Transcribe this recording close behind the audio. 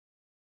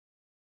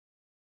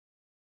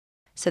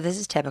So this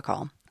is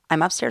typical.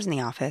 I'm upstairs in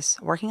the office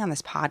working on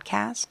this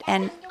podcast,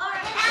 and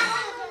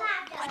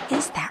what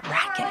is that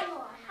racket?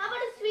 How about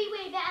a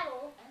three-way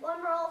battle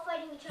when we're all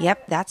fighting each other?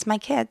 Yep, that's my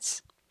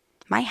kids.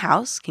 My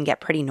house can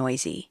get pretty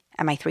noisy,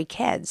 and my 3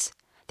 kids,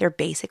 they're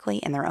basically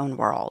in their own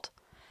world.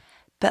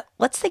 But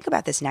let's think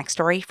about this next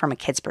story from a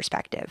kid's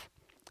perspective.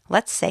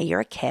 Let's say you're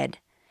a kid,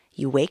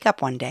 you wake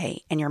up one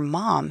day, and your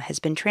mom has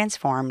been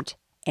transformed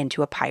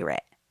into a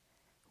pirate.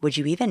 Would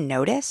you even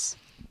notice?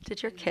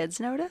 Did your kids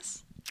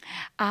notice?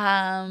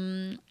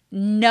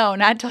 No,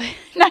 not till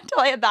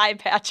I had the eye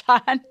patch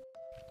on.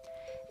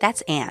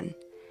 That's Anne.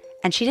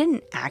 And she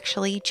didn't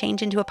actually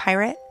change into a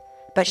pirate,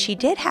 but she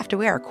did have to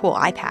wear a cool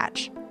eye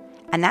patch.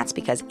 And that's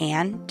because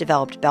Anne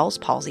developed Bell's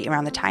palsy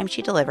around the time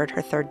she delivered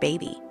her 3rd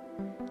baby.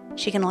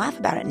 She can laugh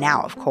about it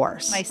now, of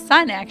course. My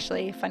son,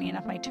 actually, funny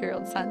enough, my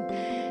 2-year-old son,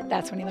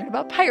 that's when he learned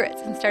about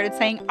pirates and started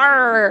saying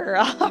 "arr"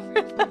 all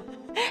over them.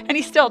 And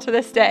he still, to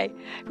this day,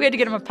 we had to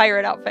get him a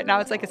pirate outfit. Now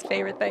it's like his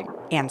favorite thing.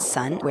 Anne's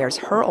son wears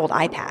her old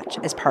eye patch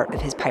as part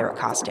of his pirate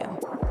costume.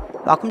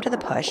 Welcome to The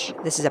Push.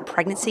 This is a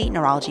pregnancy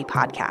neurology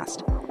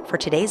podcast. For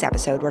today's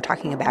episode, we're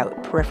talking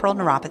about peripheral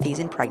neuropathies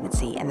in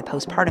pregnancy and the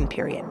postpartum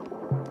period.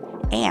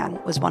 Anne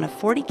was one of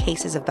 40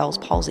 cases of Bell's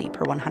palsy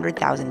per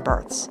 100,000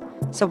 births.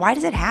 So why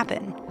does it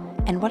happen?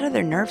 And what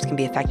other nerves can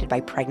be affected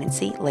by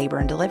pregnancy, labor,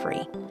 and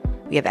delivery?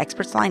 We have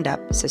experts lined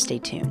up, so stay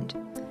tuned.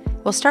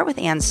 We'll start with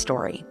Anne's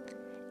story.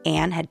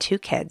 Anne had 2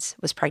 kids,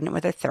 was pregnant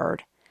with her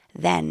 3rd.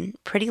 Then,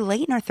 pretty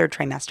late in her 3rd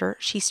trimester,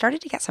 she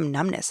started to get some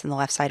numbness in the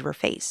left side of her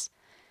face.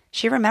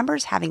 She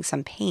remembers having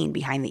some pain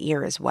behind the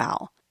ear as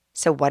well.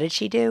 So what did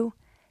she do?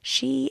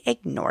 She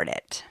ignored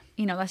it.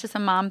 You know, that's just a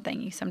mom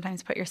thing. You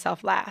sometimes put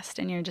yourself last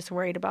and you're just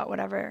worried about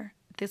whatever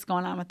is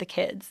going on with the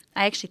kids.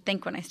 I actually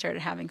think when I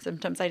started having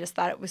symptoms, I just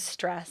thought it was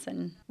stress.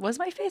 And was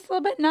my face a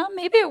little bit numb?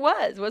 Maybe it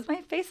was. Was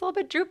my face a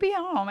little bit droopy?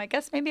 Oh, I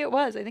guess maybe it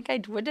was. I think I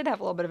did have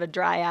a little bit of a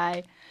dry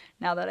eye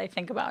now that I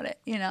think about it,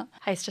 you know.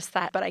 I just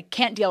thought, but I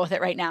can't deal with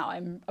it right now.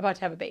 I'm about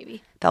to have a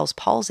baby. Bell's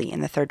palsy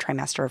in the 3rd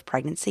trimester of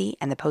pregnancy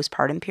and the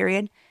postpartum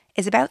period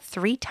is about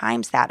 3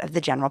 times that of the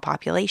general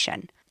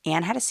population.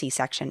 Anne had a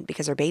C-section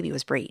because her baby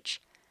was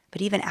breech.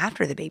 But even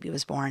after the baby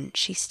was born,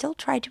 she still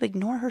tried to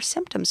ignore her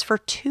symptoms for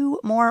 2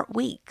 more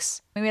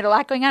weeks. We had a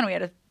lot going on. We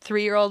had a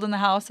 3-year-old in the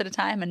house at a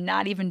time and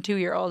not even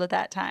 2-year-old at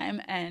that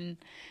time. And,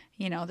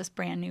 you know, this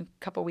brand new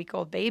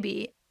couple-week-old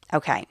baby.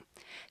 Okay,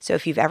 so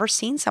if you've ever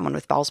seen someone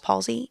with Bell's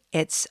palsy,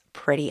 it's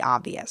pretty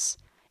obvious.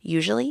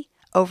 Usually,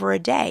 over a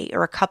day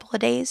or a couple of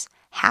days,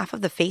 half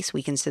of the face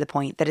weakens to the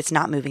point that it's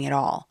not moving at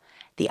all.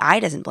 The eye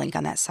doesn't blink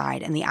on that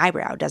side and the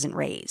eyebrow doesn't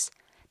raise.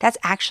 That's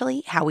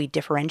actually how we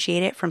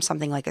differentiate it from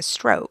something like a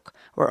stroke,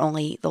 where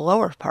only the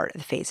lower part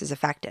of the face is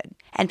affected.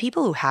 And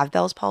people who have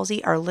Bell's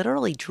palsy are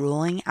literally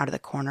drooling out of the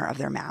corner of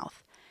their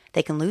mouth.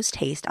 They can lose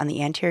taste on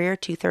the anterior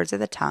 2/3 of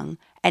the tongue,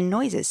 and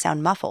noises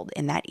sound muffled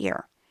in that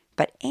ear.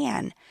 But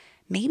Anne,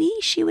 maybe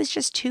she was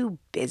just too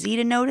busy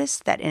to notice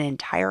that an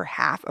entire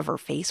half of her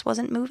face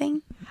wasn't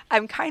moving.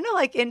 I'm kind of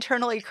like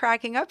internally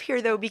cracking up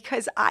here, though,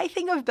 because I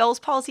think of Bell's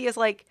palsy as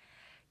like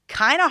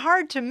kind of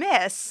hard to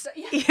miss,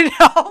 you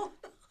know?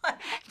 But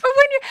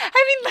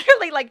when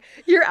literally, like,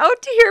 you're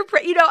out to here,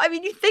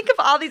 you think of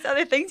all these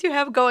other things you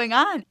have going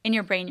on. In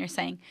your brain, you're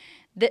saying,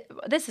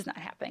 this is not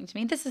happening to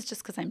me. This is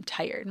just because I'm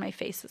tired. My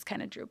face is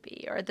kind of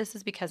droopy. Or this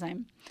is because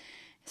I'm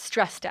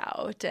stressed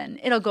out and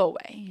it'll go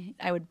away.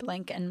 I would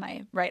blink and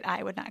my right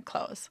eye would not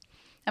close.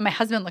 And my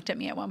husband looked at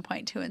me at one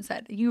point, too, and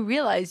said, you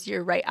realize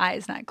your right eye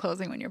is not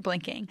closing when you're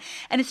blinking.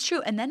 And it's true.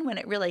 And then when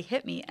it really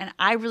hit me and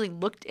I really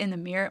looked in the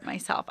mirror at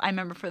myself, I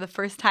remember for the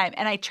first time,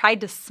 and I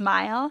tried to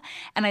smile,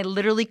 and I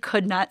literally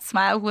could not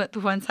smile with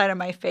one side of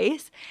my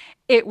face.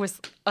 It was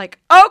like,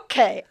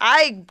 okay,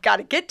 I got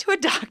to get to a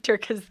doctor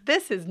because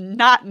this is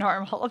not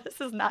normal.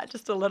 This is not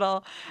just a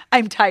little,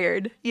 I'm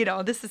tired.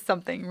 This is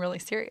something really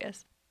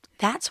serious.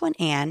 That's when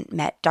Anne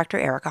met Dr.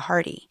 Erica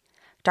Hardy.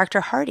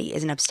 Dr. Hardy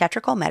is an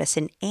obstetrical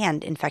medicine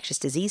and infectious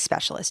disease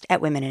specialist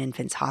at Women and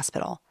Infants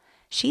Hospital.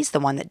 She's the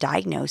one that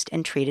diagnosed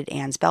and treated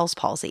Anne's Bell's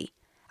palsy.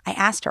 I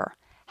asked her,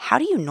 how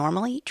do you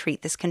normally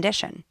treat this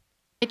condition?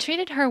 I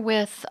treated her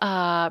with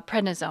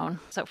prednisone.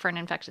 So for an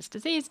infectious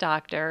disease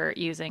doctor,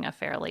 using a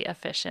fairly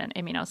efficient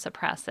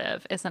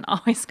immunosuppressive isn't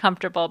always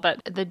comfortable.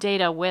 But the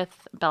data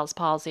with Bell's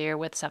palsy or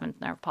with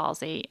seventh nerve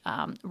palsy,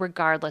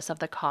 regardless of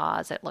the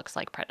cause, it looks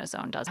like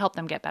prednisone does help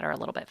them get better a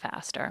little bit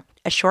faster.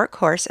 A short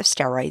course of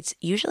steroids,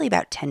 usually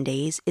about 10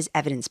 days, is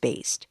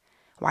evidence-based.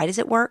 Why does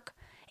it work?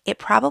 It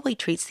probably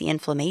treats the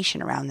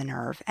inflammation around the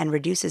nerve and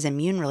reduces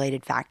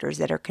immune-related factors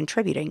that are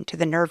contributing to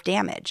the nerve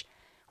damage.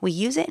 We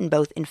use it in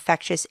both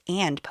infectious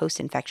and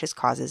post-infectious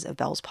causes of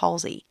Bell's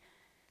palsy.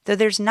 Though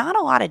there's not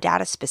a lot of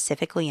data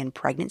specifically in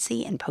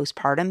pregnancy and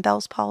postpartum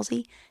Bell's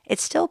palsy,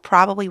 it's still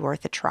probably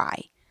worth a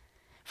try.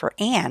 For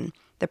Anne,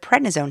 the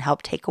prednisone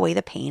helped take away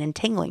the pain and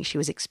tingling she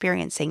was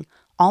experiencing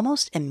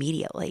almost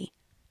immediately.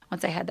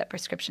 Once I had that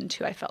prescription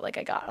too, I felt like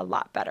I got a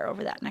lot better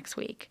over that next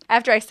week.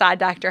 After I saw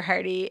Dr.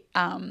 Hardy,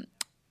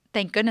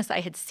 Thank goodness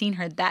I had seen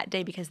her that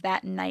day, because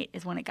that night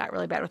is when it got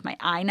really bad with my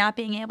eye not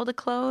being able to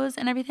close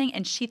and everything.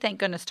 And she, thank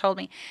goodness, told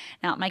me,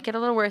 now it might get a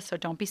little worse, so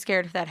don't be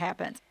scared if that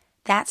happens.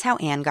 That's how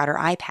Anne got her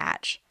eye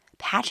patch.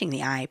 Patching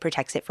the eye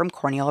protects it from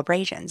corneal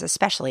abrasions,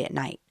 especially at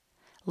night.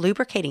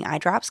 Lubricating eye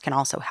drops can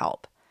also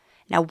help.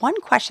 Now, one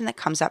question that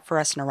comes up for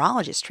us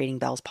neurologists treating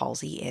Bell's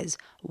palsy is,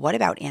 what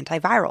about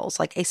antivirals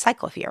like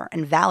acyclovir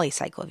and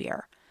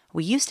valacyclovir?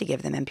 We used to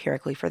give them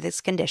empirically for this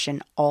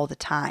condition all the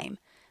time.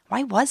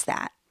 Why was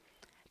that?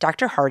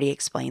 Dr. Hardy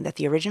explained that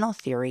the original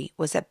theory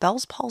was that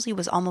Bell's palsy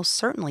was almost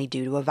certainly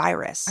due to a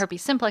virus.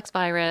 Herpes simplex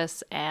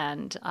virus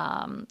and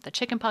the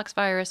chickenpox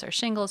virus or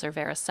shingles or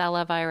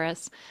varicella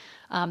virus.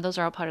 Those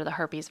are all part of the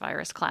herpes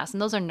virus class,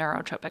 and those are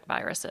neurotropic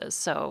viruses.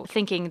 So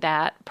thinking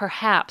that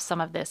perhaps some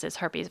of this is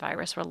herpes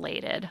virus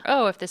related.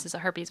 Oh, if this is a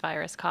herpes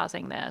virus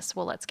causing this,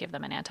 well, let's give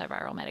them an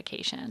antiviral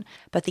medication.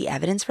 But the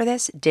evidence for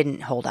this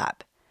didn't hold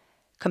up.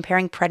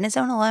 Comparing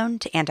prednisone alone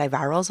to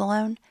antivirals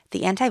alone,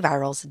 the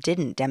antivirals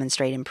didn't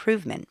demonstrate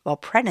improvement, while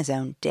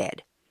prednisone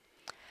did.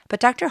 But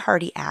Dr.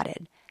 Hardy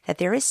added that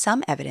there is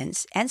some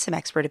evidence and some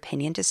expert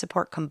opinion to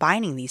support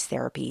combining these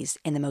therapies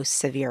in the most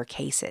severe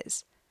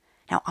cases.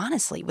 Now,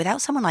 honestly,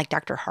 without someone like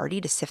Dr.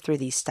 Hardy to sift through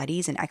these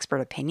studies and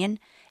expert opinion,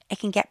 it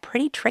can get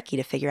pretty tricky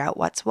to figure out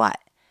what's what.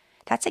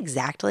 That's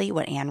exactly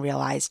what Anne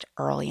realized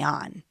early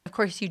on. Of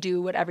course, you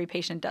do what every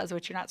patient does,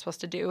 which you're not supposed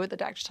to do, the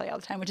doctors tell you all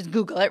the time, which is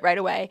Google it right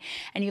away.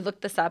 And you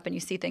look this up and you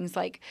see things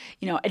like,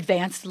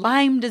 advanced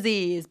Lyme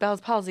disease,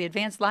 Bell's palsy,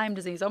 advanced Lyme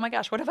disease. Oh my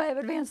gosh, what if I have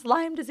advanced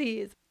Lyme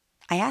disease?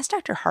 I asked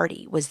Dr.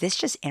 Hardy, was this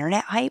just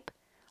internet hype?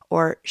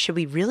 Or should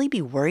we really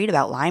be worried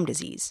about Lyme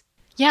disease?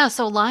 Yeah,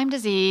 so Lyme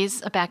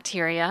disease, a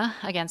bacteria,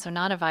 again, so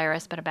not a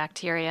virus, but a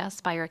bacteria,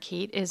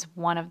 spirochete, is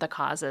one of the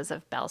causes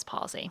of Bell's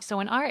palsy. So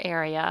in our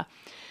area,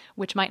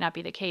 which might not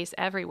be the case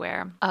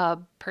everywhere, a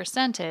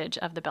percentage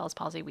of the Bell's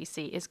palsy we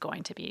see is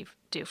going to be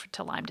due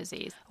to Lyme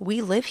disease. We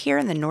live here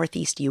in the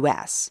Northeast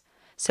U.S.,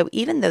 so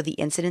even though the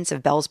incidence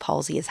of Bell's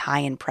palsy is high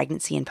in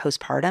pregnancy and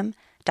postpartum,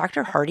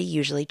 Dr. Hardy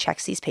usually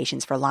checks these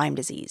patients for Lyme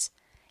disease.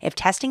 If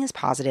testing is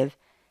positive,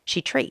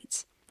 she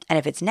treats, and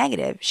if it's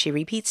negative, she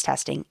repeats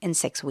testing in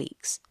 6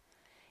 weeks.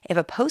 If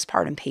a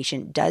postpartum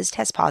patient does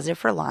test positive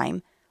for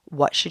Lyme,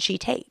 what should she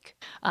take?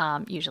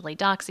 Usually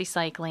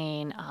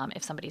doxycycline.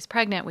 If somebody's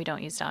pregnant, we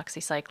don't use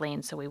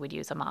doxycycline, so we would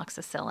use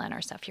amoxicillin or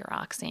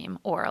cefuroxime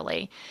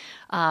orally.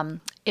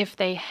 If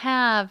they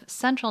have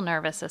central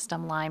nervous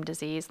system Lyme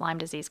disease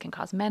can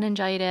cause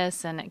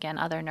meningitis and, again,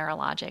 other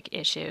neurologic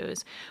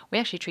issues. We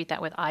actually treat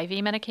that with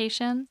IV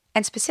medication.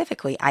 And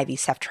specifically IV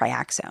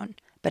ceftriaxone.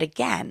 But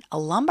again, a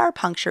lumbar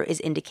puncture is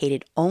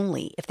indicated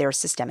only if there are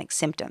systemic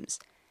symptoms.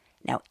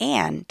 Now,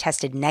 Anne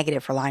tested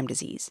negative for Lyme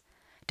disease.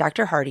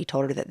 Dr. Hardy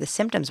told her that the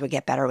symptoms would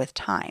get better with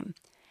time,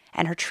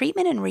 and her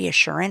treatment and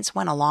reassurance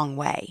went a long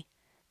way.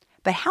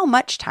 But how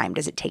much time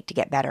does it take to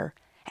get better,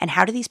 and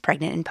how do these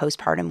pregnant and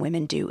postpartum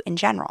women do in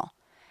general?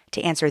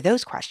 To answer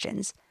those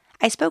questions,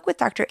 I spoke with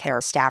Dr.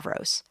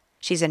 Stavros.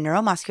 She's a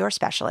neuromuscular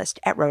specialist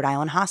at Rhode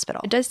Island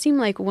Hospital. It does seem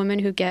like women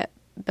who get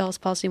Bell's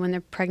palsy when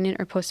they're pregnant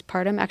or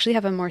postpartum actually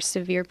have a more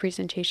severe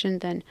presentation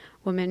than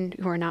women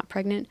who are not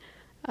pregnant.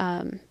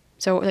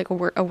 So like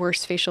a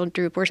worse facial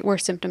droop,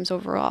 worse symptoms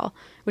overall,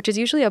 which is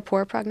usually a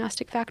poor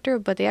prognostic factor,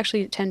 but they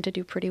actually tend to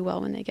do pretty well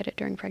when they get it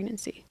during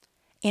pregnancy.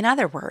 In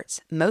other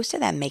words, most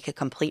of them make a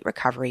complete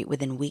recovery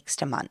within weeks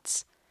to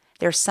months.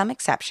 There are some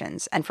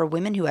exceptions, and for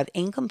women who have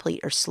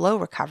incomplete or slow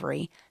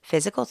recovery,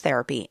 physical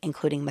therapy,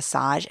 including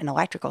massage and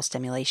electrical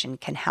stimulation,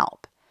 can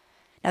help.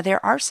 Now,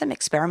 there are some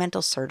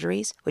experimental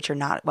surgeries which are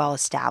not well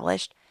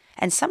established,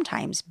 and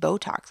sometimes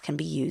Botox can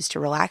be used to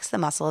relax the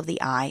muscle of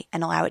the eye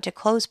and allow it to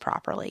close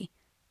properly.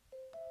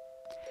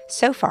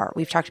 So far,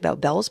 we've talked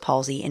about Bell's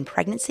palsy in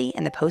pregnancy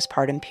and the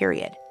postpartum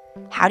period.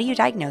 How do you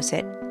diagnose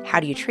it? How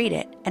do you treat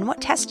it? And what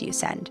tests do you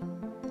send?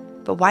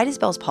 But why does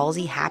Bell's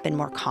palsy happen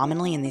more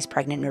commonly in these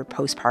pregnant or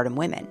postpartum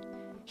women?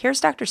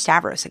 Here's Dr.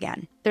 Stavros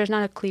again. There's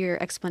not a clear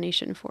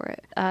explanation for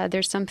it.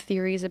 There's some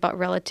theories about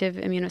relative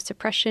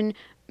immunosuppression,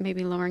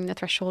 maybe lowering the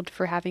threshold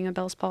for having a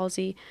Bell's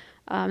palsy.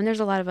 And there's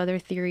a lot of other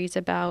theories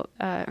about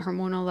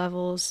hormonal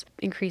levels,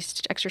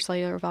 increased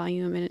extracellular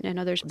volume, and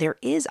others. There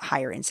is a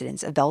higher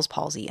incidence of Bell's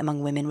palsy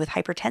among women with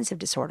hypertensive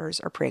disorders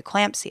or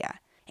preeclampsia,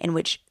 in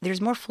which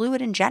there's more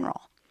fluid in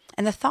general.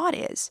 And the thought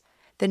is,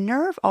 the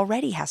nerve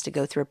already has to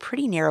go through a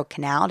pretty narrow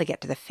canal to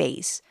get to the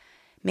face.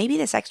 Maybe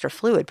this extra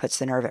fluid puts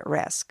the nerve at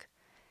risk.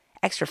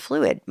 Extra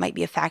fluid might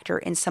be a factor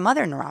in some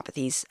other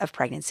neuropathies of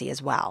pregnancy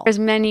as well. There's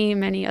many,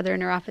 many other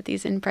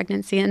neuropathies in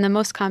pregnancy, and the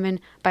most common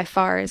by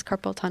far is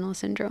carpal tunnel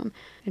syndrome.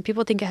 And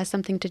people think it has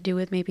something to do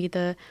with maybe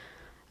the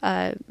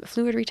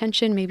fluid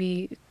retention,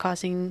 maybe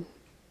causing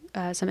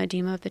some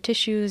edema of the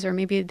tissues, or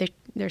maybe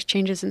there's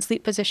changes in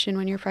sleep position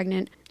when you're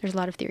pregnant. There's a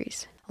lot of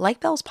theories. Like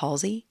Bell's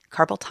palsy,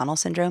 carpal tunnel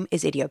syndrome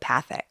is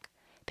idiopathic.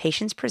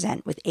 Patients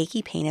present with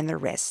achy pain in their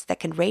wrists that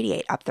can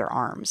radiate up their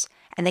arms,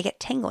 and they get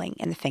tingling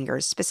in the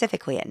fingers,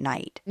 specifically at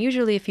night.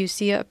 Usually if you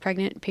see a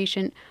pregnant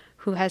patient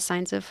who has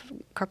signs of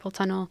carpal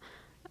tunnel,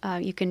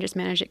 you can just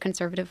manage it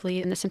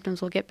conservatively and the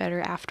symptoms will get better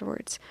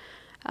afterwards.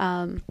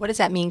 What does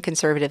that mean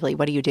conservatively?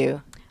 What do you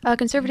do?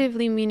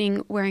 Conservatively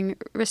meaning wearing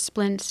wrist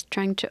splints,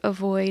 trying to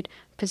avoid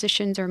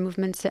positions or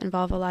movements that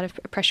involve a lot of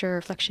pressure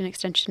or flexion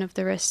extension of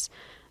the wrists,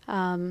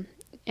 and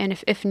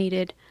if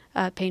needed,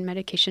 pain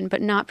medication,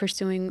 but not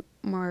pursuing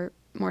more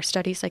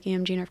studies like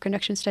EMG nerve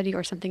conduction study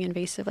or something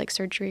invasive like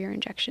surgery or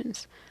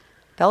injections.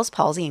 Bell's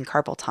palsy and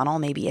carpal tunnel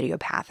may be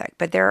idiopathic,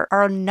 but there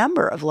are a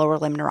number of lower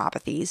limb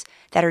neuropathies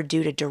that are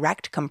due to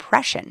direct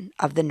compression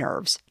of the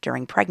nerves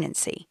during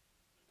pregnancy.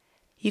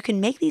 You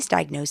can make these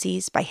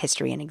diagnoses by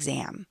history and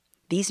exam.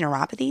 These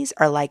neuropathies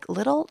are like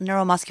little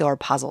neuromuscular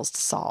puzzles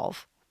to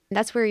solve.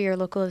 That's where your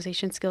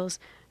localization skills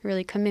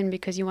really come in,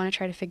 because you want to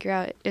try to figure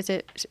out, is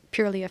it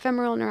purely a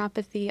femoral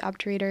neuropathy,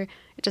 obturator?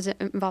 Does it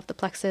involve the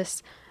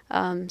plexus?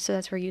 So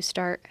that's where you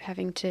start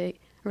having to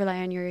rely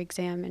on your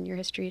exam and your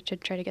history to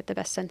try to get the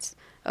best sense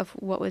of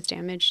what was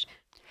damaged.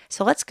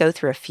 So let's go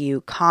through a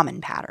few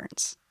common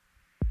patterns.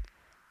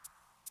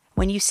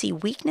 When you see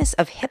weakness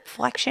of hip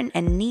flexion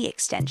and knee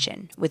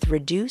extension with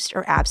reduced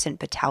or absent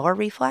patellar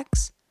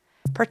reflex,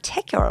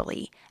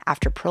 particularly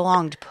after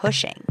prolonged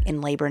pushing in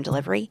labor and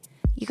delivery,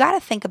 you got to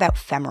think about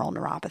femoral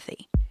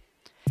neuropathy.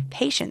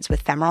 Patients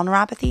with femoral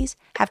neuropathies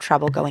have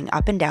trouble going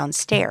up and down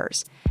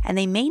stairs, and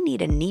they may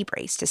need a knee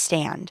brace to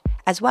stand,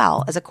 as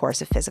well as a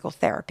course of physical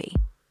therapy.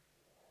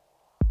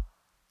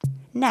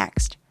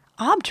 Next,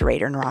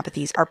 obturator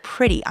neuropathies are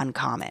pretty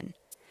uncommon.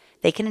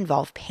 They can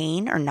involve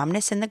pain or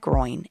numbness in the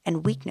groin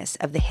and weakness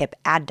of the hip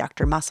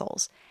adductor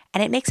muscles,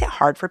 and it makes it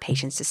hard for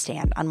patients to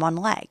stand on one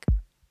leg.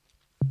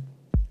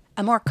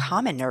 A more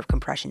common nerve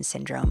compression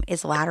syndrome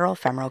is lateral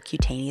femoral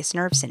cutaneous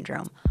nerve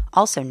syndrome,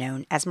 also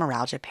known as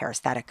myalgia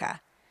paresthetica.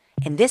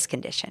 In this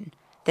condition,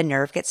 the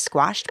nerve gets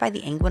squashed by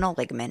the inguinal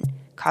ligament,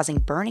 causing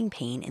burning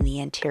pain in the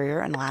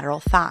anterior and lateral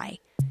thigh.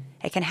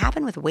 It can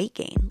happen with weight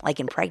gain, like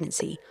in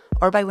pregnancy,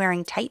 or by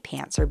wearing tight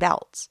pants or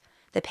belts.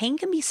 The pain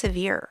can be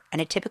severe, and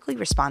it typically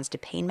responds to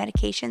pain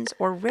medications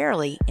or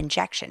rarely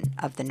injection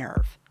of the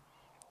nerve.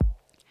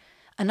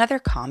 Another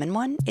common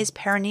one is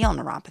perineal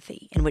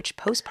neuropathy, in which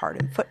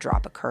postpartum foot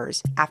drop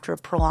occurs after a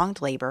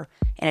prolonged labor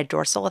in a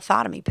dorsal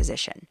lithotomy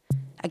position.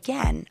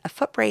 Again, a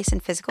foot brace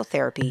and physical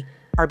therapy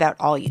are about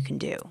all you can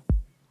do.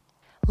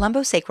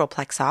 Lumbosacral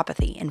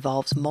plexopathy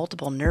involves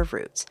multiple nerve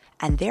roots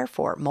and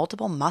therefore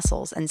multiple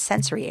muscles and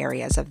sensory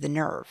areas of the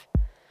nerve.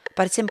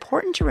 But it's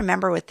important to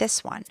remember with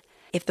this one,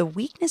 if the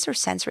weakness or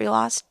sensory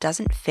loss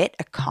doesn't fit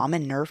a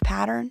common nerve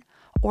pattern,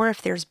 or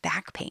if there's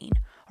back pain,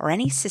 or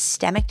any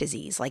systemic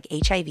disease like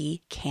HIV,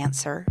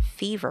 cancer,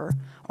 fever,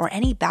 or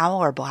any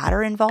bowel or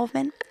bladder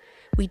involvement,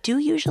 we do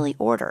usually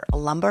order a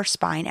lumbar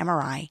spine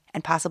MRI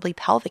and possibly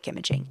pelvic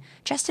imaging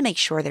just to make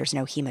sure there's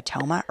no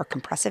hematoma or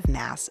compressive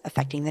mass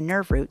affecting the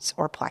nerve roots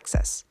or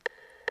plexus.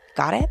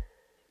 Got it?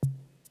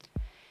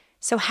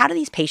 So how do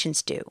these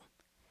patients do?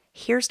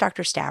 Here's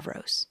Dr.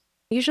 Stavros.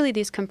 Usually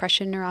these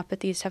compression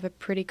neuropathies have a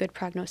pretty good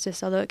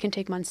prognosis, although it can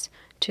take months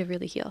to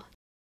really heal.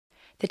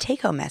 The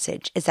take-home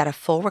message is that a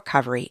full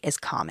recovery is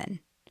common.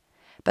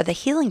 But the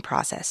healing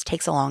process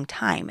takes a long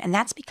time, and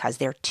that's because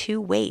there are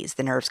two ways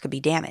the nerves could be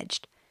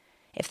damaged.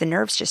 If the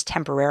nerve's just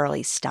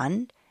temporarily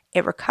stunned,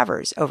 it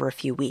recovers over a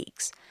few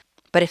weeks.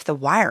 But if the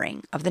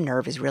wiring of the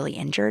nerve is really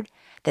injured,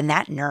 then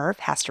that nerve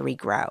has to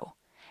regrow.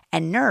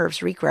 And nerves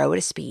regrow at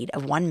a speed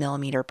of 1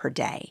 millimeter per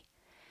day.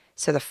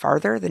 So the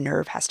farther the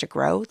nerve has to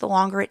grow, the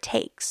longer it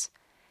takes.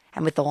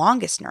 And with the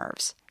longest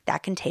nerves,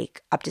 that can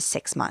take up to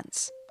 6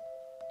 months.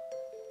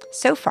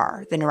 So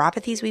far, the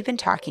neuropathies we've been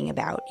talking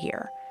about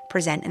here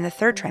present in the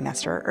third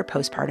trimester or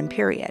postpartum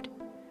period.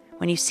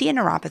 When you see a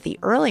neuropathy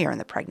earlier in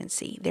the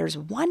pregnancy, there's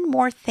one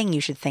more thing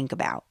you should think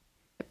about.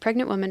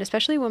 Pregnant women,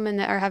 especially women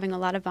that are having a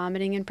lot of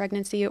vomiting in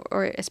pregnancy,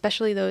 or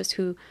especially those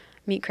who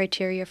meet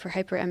criteria for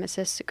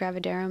hyperemesis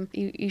gravidarum,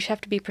 you have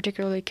to be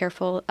particularly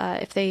careful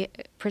if they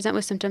present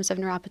with symptoms of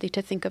neuropathy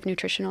to think of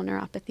nutritional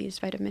neuropathies,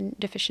 vitamin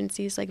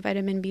deficiencies like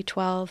vitamin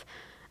B12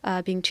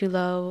 being too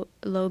low,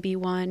 low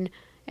B1,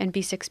 and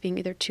B6 being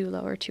either too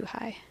low or too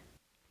high.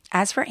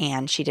 As for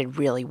Anne, she did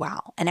really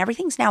well, and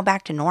everything's now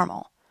back to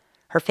normal.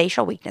 Her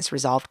facial weakness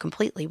resolved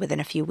completely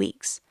within a few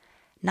weeks.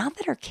 Not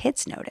that her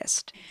kids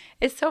noticed.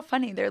 It's so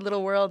funny. Their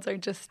little worlds are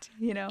just,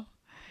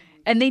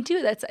 and they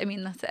do. That's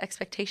the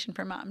expectation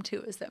for mom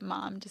too, is that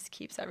mom just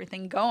keeps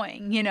everything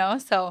going,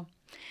 So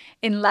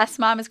unless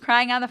mom is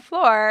crying on the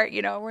floor,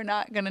 we're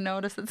not going to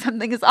notice that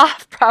something is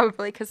off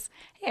probably because,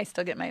 hey, I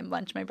still get my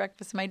lunch, my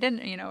breakfast, my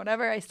dinner,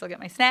 whatever. I still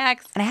get my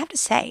snacks. And I have to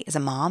say, as a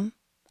mom,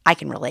 I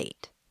can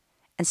relate.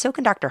 And so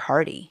can Dr.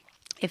 Hardy.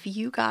 If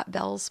you got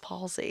Bell's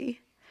palsy,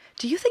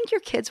 do you think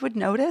your kids would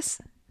notice?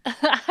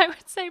 I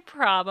would say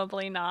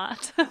probably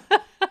not.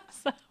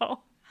 So,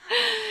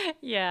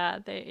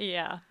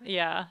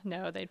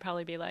 no, they'd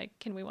probably be like,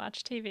 "Can we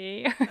watch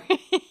TV?"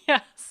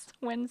 Yes,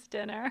 when's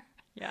dinner?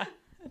 Yeah,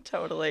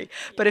 totally.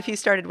 But if you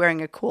started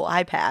wearing a cool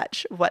eye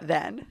patch, what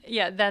then?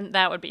 Yeah, then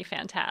that would be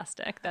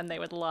fantastic. Then they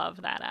would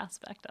love that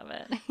aspect of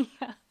it.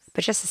 Yes.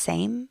 But just the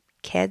same,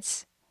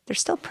 kids, they're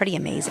still pretty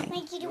amazing.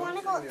 Mikey, do you want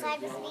to go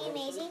outside with me,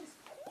 amazing?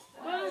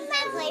 Mom,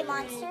 play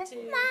monster.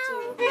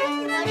 Mom, what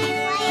are you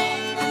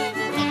playing?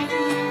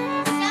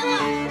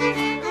 Stavros.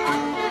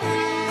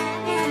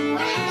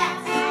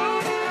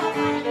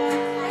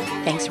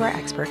 to our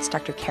experts,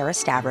 Dr. Kara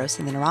Stavros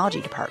in the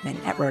Neurology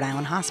Department at Rhode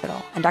Island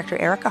Hospital, and Dr.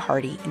 Erica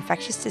Hardy,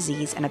 Infectious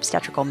Disease and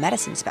Obstetrical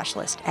Medicine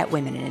Specialist at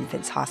Women and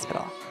Infants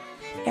Hospital.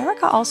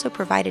 Erica also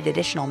provided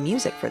additional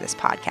music for this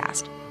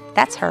podcast.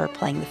 That's her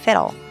playing the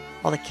fiddle,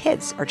 while the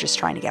kids are just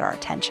trying to get our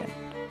attention.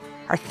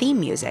 Our theme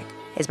music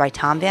is by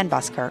Tom Van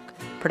Buskirk,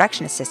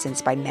 production assistance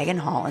by Megan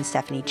Hall and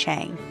Stephanie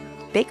Chang.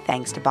 Big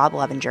thanks to Bob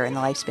Levenger in the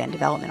Lifespan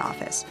Development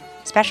Office.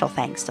 Special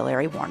thanks to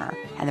Larry Warner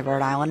and the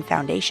Rhode Island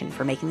Foundation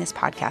for making this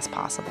podcast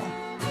possible.